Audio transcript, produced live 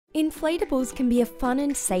Inflatables can be a fun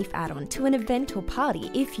and safe add-on to an event or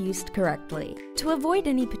party if used correctly. To avoid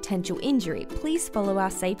any potential injury, please follow our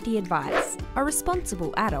safety advice. A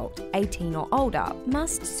responsible adult, 18 or older,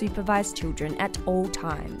 must supervise children at all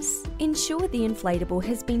times. Ensure the inflatable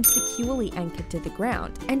has been securely anchored to the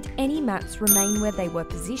ground and any mats remain where they were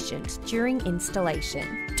positioned during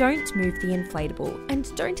installation. Don't move the inflatable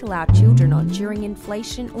and don't allow children on during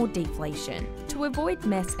inflation or deflation. To avoid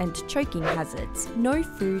mess and choking hazards, no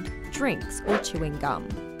food, drinks or chewing gum.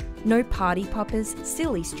 No party poppers,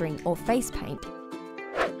 silly string or face paint.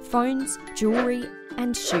 Phones, jewellery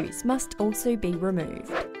and shoes must also be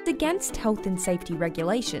removed. It's against health and safety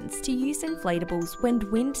regulations to use inflatables when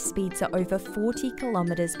wind speeds are over 40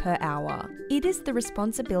 kilometres per hour. It is the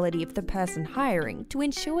responsibility of the person hiring to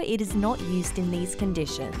ensure it is not used in these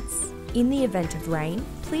conditions. In the event of rain,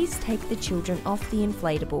 please take the children off the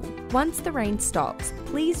inflatable. Once the rain stops,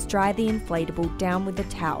 please dry the inflatable down with a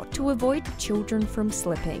towel to avoid children from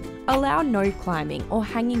slipping. Allow no climbing or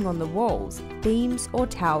hanging on the walls, beams or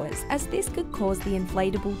towers, as this could cause the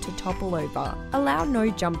inflatable to topple over. Allow no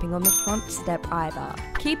jumping on the front step either.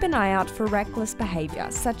 Keep an eye out for reckless behaviour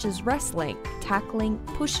such as wrestling, tackling,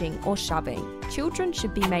 pushing or shoving. Children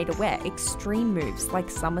should be made aware extreme moves like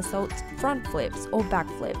somersaults, front flips or back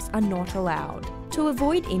flips are not allowed. To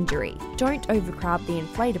avoid injury, don't overcrowd the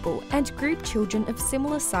inflatable and group children of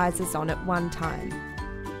similar sizes on at one time.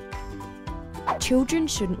 Children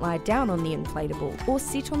shouldn't lie down on the inflatable or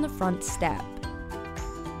sit on the front step.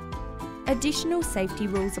 Additional safety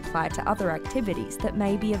rules apply to other activities that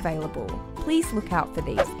may be available. Please look out for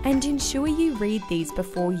these and ensure you read these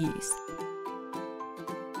before use.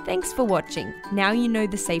 Thanks for watching. Now you know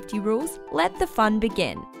the safety rules, let the fun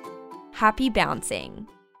begin. Happy bouncing!